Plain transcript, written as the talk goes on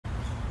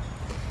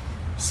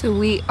So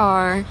we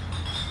are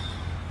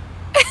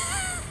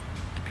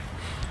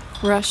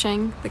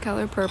rushing the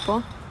color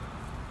purple.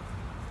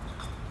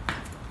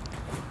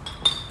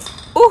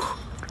 Ooh!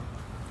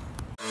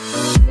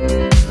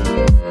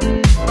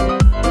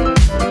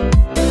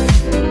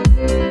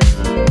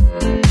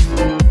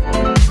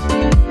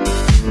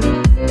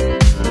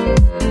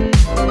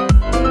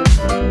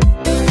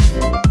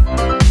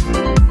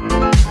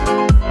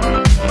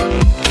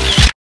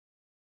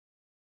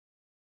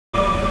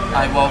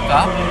 I woke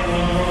up,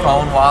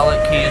 phone,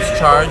 wallet, keys,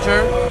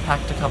 charger,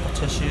 packed a couple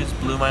tissues,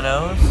 blew my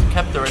nose,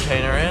 kept the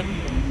retainer in,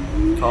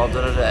 called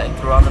it a day.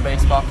 Threw on the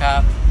baseball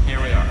cap,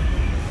 here we are.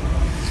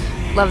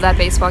 Love that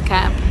baseball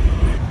cap.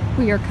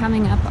 We are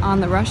coming up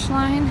on the rush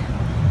line.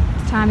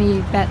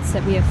 Tommy bets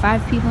that we have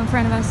 5 people in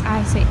front of us.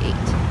 I say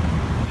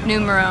 8.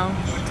 Numero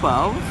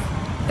 12?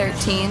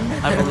 13.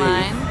 I believe.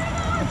 Line.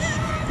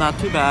 Not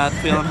too bad,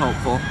 feeling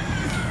hopeful.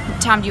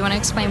 Tom, do you want to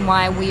explain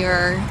why we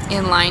are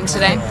in line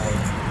today?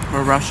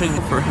 We're rushing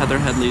for Heather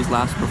Headley's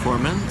last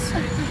performance.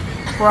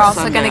 We're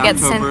also Sunday, going to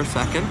get October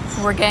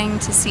 2nd. We're getting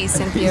to see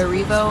Cynthia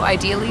Erivo,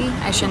 ideally.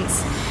 I shouldn't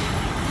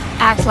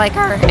act like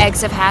our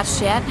eggs have hatched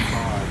yet.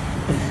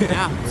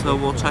 Yeah, so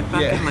we'll check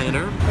back in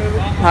later.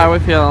 How are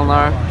we feeling,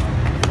 Laura?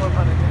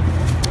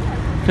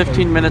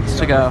 15 minutes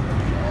to go.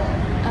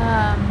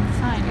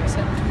 Fine,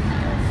 except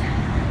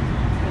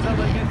we have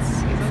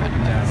idiots in front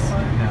of us.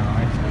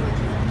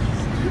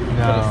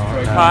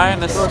 Trying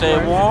to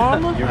stay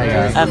warm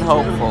and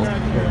hopeful.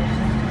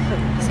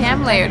 See,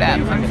 I'm layered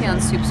up. I'm feeling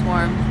soups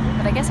warm.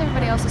 But I guess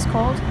everybody else is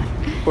cold.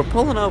 We're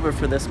pulling over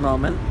for this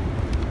moment.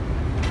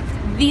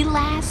 The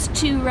last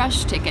 2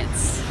 rush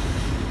tickets.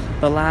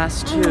 The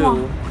last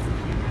 2.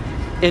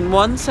 In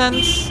one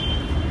sense,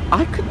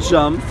 I could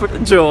jump for the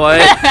joy.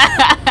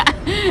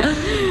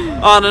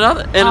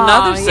 In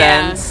another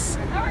sense,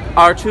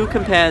 our 2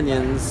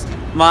 companions,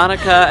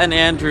 Monica and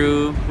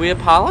Andrew, we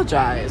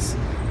apologize.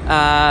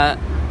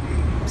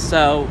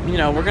 So, you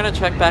know, we're gonna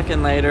check back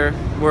in later.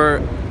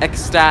 We're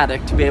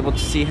ecstatic to be able to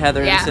see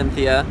Heather and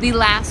Cynthia. The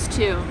last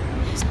 2.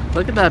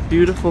 Look at that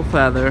beautiful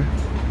feather.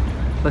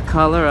 The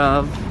color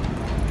of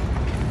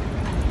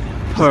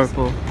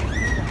purple.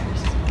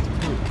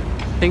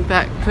 Think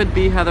that could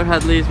be Heather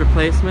Headley's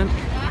replacement.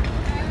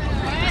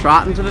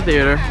 Trotting to the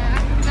theater.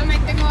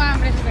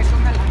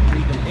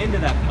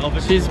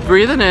 She's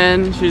breathing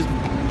in, she's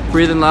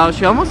breathing low.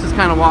 She almost is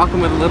kind of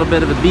walking with a little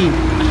bit of a beat.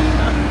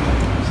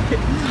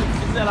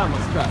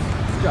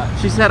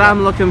 She said,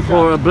 I'm looking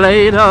for a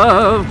blade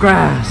of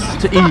grass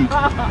to eat.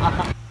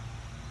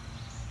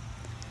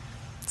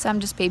 So I'm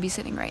just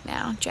babysitting right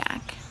now,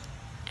 Jack.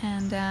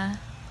 And a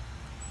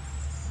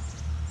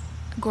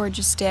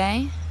gorgeous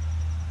day.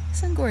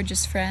 Some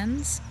gorgeous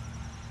friends.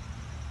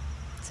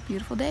 It's a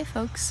beautiful day,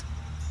 folks.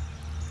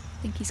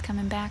 Think he's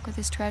coming back with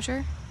his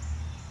treasure?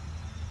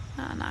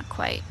 Oh, not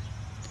quite.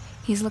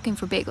 He's looking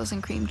for bagels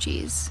and cream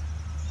cheese,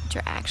 which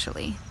are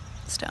actually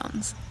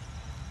stones.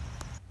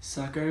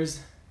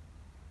 Suckers.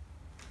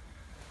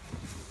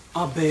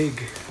 A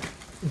big,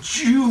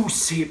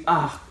 juicy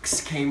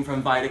box came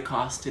from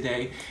Vitacost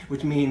today,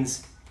 which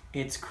means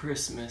it's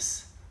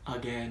Christmas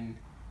again.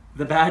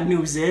 The bad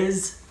news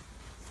is,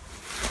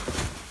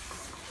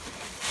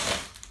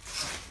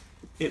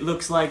 it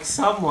looks like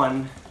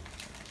someone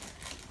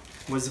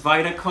was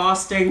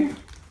Vitacosting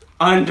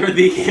under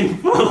the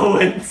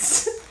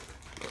influence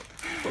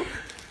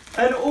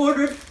and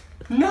ordered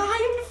 9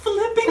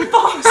 flipping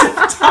bars of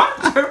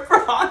Dr.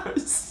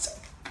 Bronner's.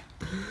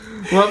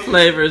 What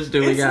flavors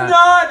do we got? It's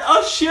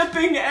not a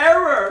shipping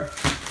error.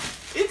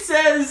 It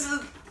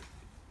says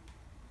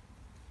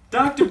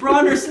Dr.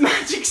 Bronner's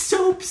Magic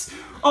Soaps,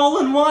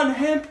 all-in-one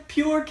hemp,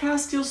 pure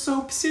Castile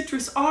soap,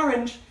 citrus,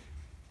 orange,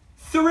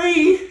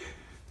 3,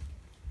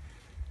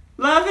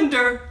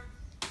 lavender,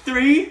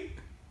 3,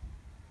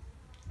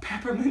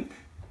 peppermint,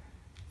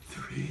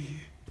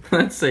 3.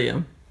 Let's see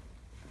them.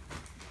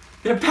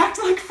 They're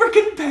packed like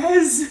frickin'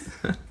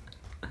 Pez.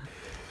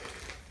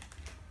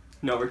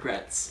 No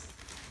regrets.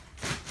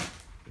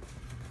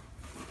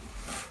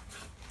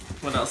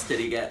 What else did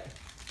he get?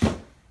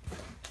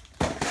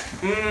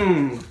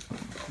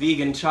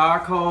 Vegan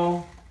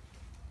charcoal,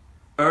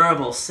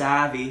 herbal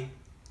savvy.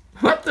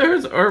 What?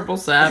 There's herbal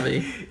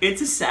savvy.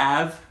 It's a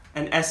salve,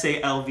 an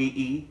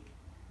S-A-L-V-E.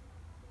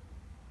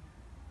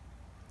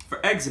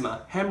 For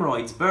eczema,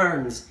 hemorrhoids,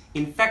 burns,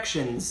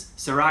 infections,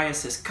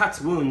 psoriasis,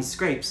 cuts, wounds,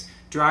 scrapes,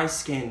 dry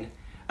skin.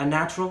 A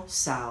natural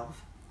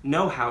salve.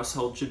 No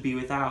household should be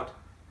without.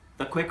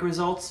 The quick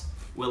results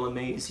will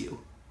amaze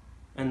you.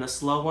 And the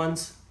slow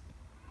ones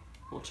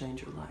will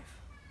change your life.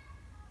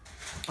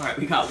 Alright,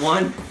 we got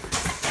 1,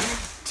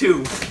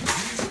 2,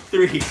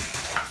 3,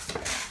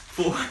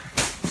 4,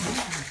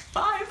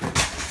 5,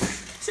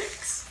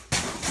 6,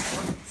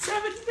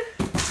 7.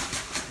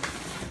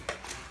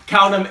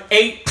 Count them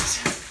 8.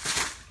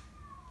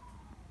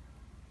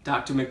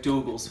 Dr.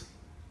 McDougall's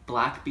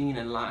black bean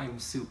and lime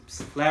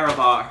soups.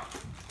 Larabar,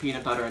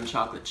 peanut butter and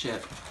chocolate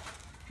chip.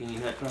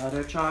 Peanut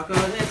butter chocolate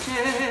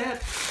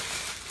chip.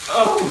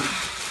 Oh,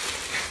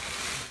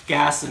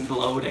 gas and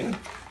bloating.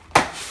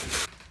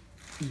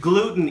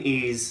 Gluten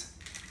ease.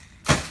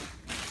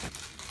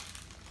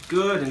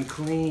 Good and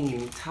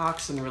clean.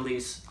 Toxin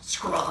release.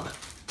 Scrub.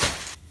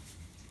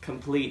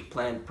 Complete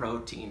plant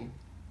protein.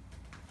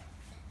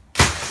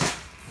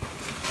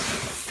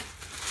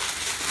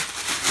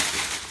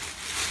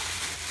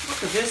 What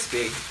could this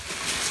be?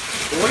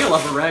 Oil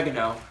of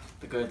oregano.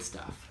 The good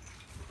stuff.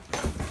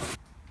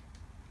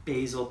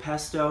 Basil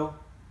pesto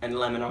and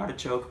lemon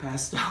artichoke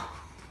pesto.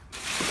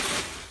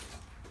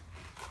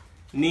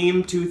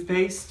 Neem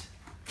toothpaste.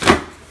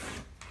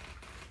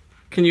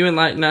 Can you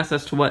enlighten us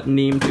as to what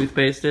neem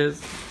toothpaste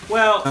is?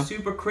 Well,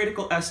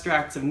 supercritical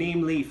extracts of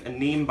neem leaf and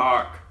neem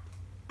bark.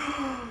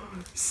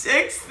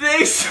 6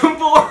 things to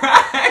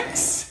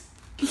borax!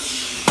 I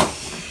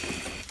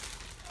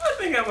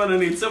think I'm gonna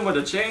need someone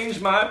to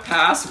change my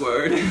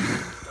password.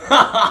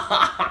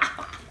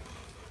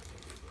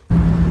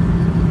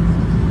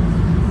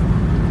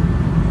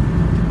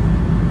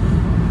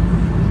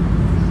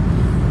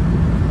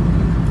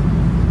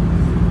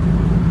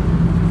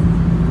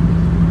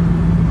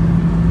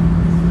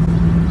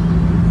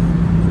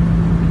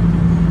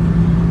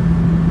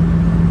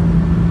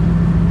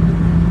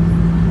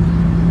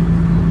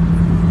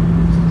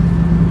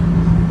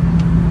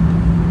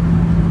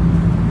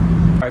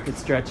 I could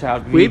stretch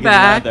out. We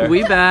back. Leather.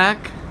 We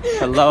back.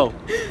 Hello.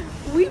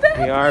 We back.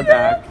 We are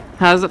back.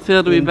 How does it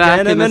feel to be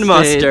back in Denim the and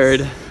States?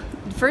 mustard.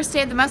 First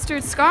day of the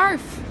mustard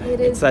scarf.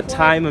 It's that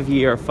time of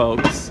year,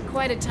 folks.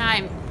 Quite a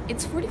time.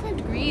 It's 45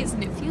 degrees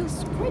and it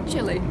feels quite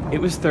chilly. It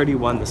was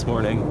 31 this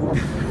morning. All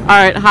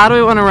right, how do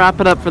we want to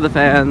wrap it up for the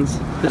fans?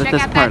 Check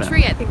out that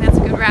tree. I think that's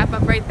a good wrap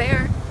up right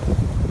there.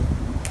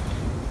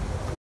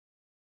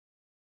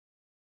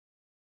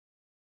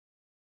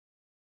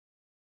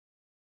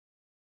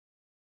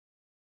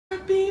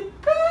 Happy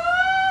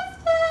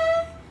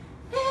birthday,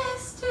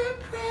 Mr.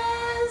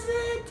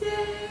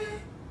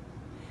 President.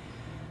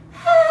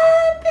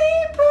 Happy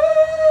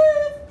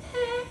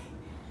birthday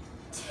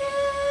to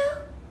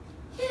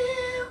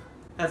you.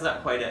 That's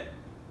not quite it.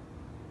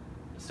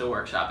 Still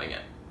workshopping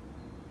it.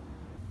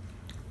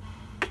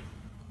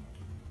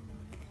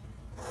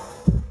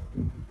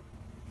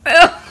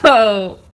 Oh.